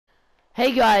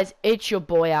Hey guys, it's your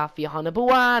boy Alfie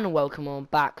Hannibal and welcome on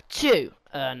back to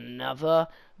another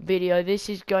video. This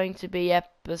is going to be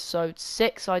episode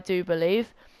 6, I do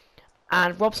believe.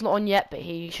 And Rob's not on yet, but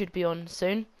he should be on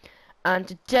soon. And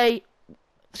today,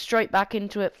 straight back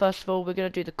into it. First of all, we're going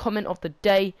to do the comment of the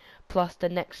day plus the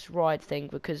next ride thing.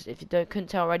 Because if you couldn't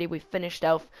tell already, we finished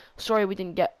Stealth. Sorry we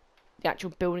didn't get the actual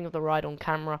building of the ride on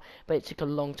camera, but it took a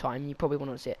long time. You probably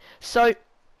want to see it. So,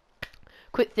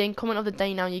 quick thing, comment of the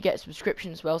day now, you get a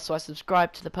subscription as well, so I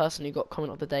subscribed to the person who got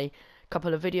comment of the day a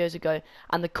couple of videos ago,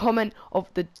 and the comment of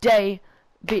the day,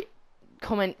 the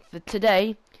comment for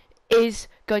today, is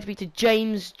going to be to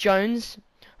James Jones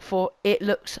for It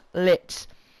Looks Lit,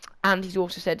 and he's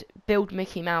also said, build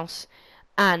Mickey Mouse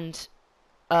and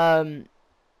do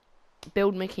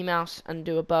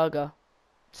a burger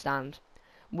stand,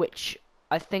 which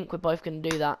I think we're both going to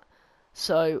do that,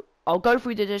 so I'll go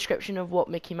through the description of what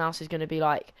Mickey Mouse is going to be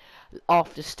like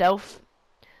after Stealth.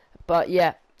 But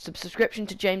yeah, subscription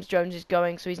to James Jones is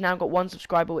going, so he's now got 1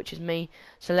 subscriber, which is me.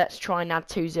 So let's try and add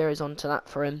 2 zeros onto that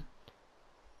for him.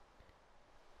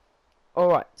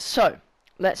 Alright, so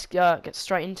let's get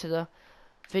straight into the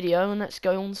video and let's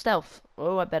go on Stealth.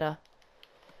 Oh, I better.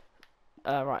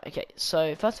 Right, okay,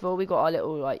 so first of all, we got our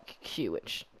little like queue,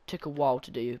 which took a while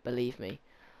to do, believe me.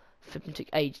 Flipping took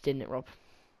ages, didn't it, Rob?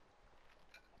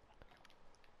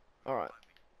 Alright.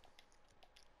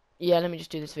 Yeah, let me just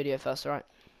do this video first, alright?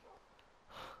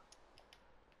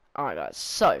 Alright guys,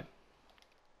 so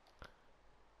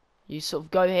you sort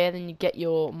of go here, then you get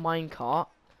your minecart.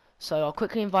 So I'll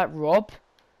quickly invite Rob,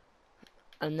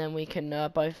 and then we can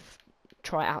both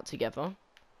try it out together,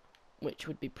 which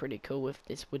would be pretty cool if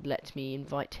this would let me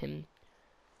invite him,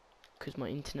 because my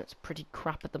internet's pretty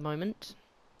crap at the moment.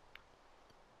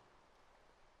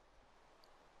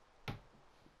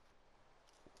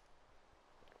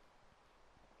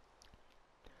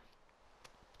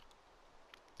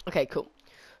 Okay, cool.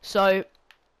 So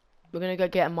we're gonna go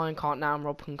get a minecart now, and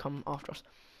Rob can come after us.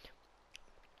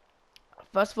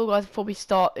 First of all, guys, before we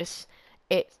start this,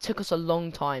 it took us a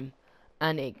long time,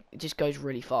 and it just goes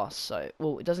really fast. So,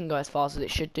 well, it doesn't go as fast as it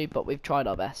should do, but we've tried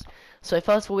our best. So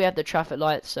first of all, we have the traffic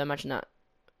lights. So imagine that: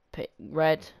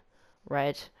 red,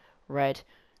 red, red,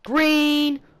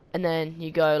 green, and then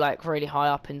you go like really high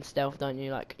up in Stealth, don't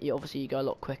you? Like, obviously you go a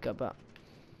lot quicker, but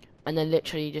and then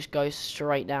literally you just go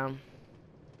straight down.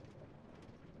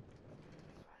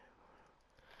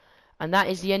 And that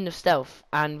is the end of Stealth,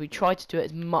 and we tried to do it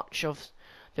as much of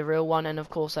the real one, and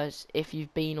of course, as if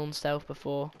you've been on Stealth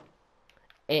before,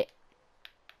 it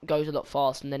goes a lot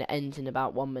faster, and then it ends in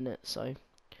about 1 minute, so,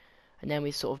 and then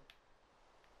we sort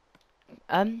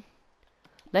of,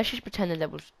 let's just pretend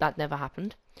that never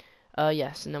happened.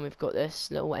 Yes, and then we've got this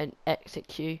little exit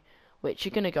queue, which you're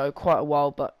gonna go quite a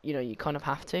while, but, you know, you kind of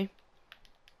have to,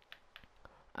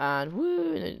 and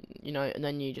woo, and then, you know, and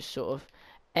then you just sort of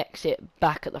exit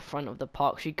back at the front of the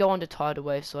park. So you go under Tidal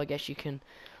Wave, so I guess you can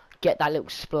get that little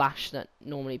splash that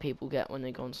normally people get when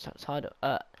they go on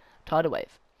Tidal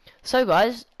Wave. So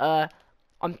guys,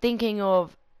 I'm thinking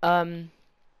of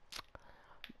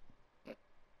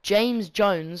James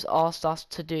Jones asked us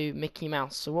to do Mickey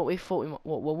Mouse. So what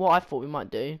I thought we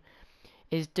might do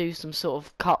is do some sort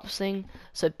of cups thing.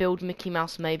 So build Mickey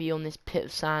Mouse maybe on this pit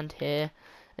of sand here,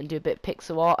 and do a bit of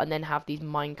pixel art, and then have these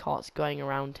minecarts going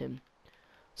around him.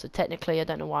 So technically, I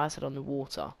don't know why I said on the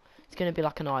water. It's going to be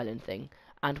like an island thing,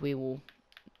 and we will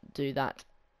do that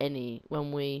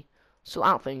when we sort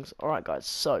out things. Alright guys,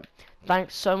 so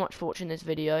thanks so much for watching this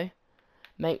video.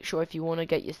 Make sure if you want to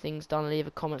get your things done, leave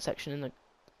a comment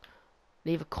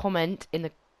in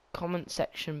the comment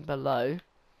section below.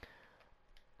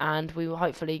 And you'll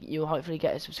hopefully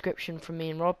get a subscription from me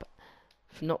and Rob.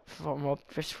 Not from Rob,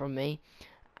 just from me.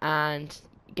 And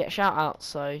get a shout out,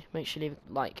 so make sure you leave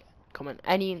a like, comment,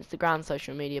 any Instagram,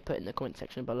 social media, put in the comment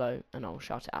section below, and I'll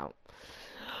shout it out.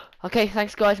 Okay,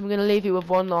 thanks guys, I'm going to leave you with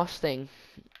one last thing.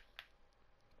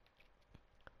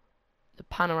 The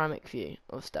panoramic view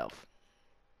of Stealth.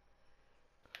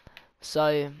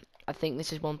 So, I think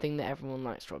this is one thing that everyone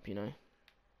likes, Rob, you know.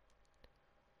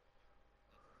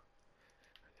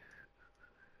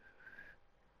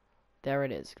 There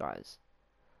it is, guys.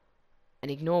 And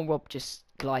ignore Rob just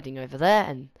gliding over there,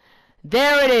 and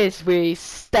there it is, we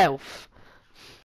Stealth.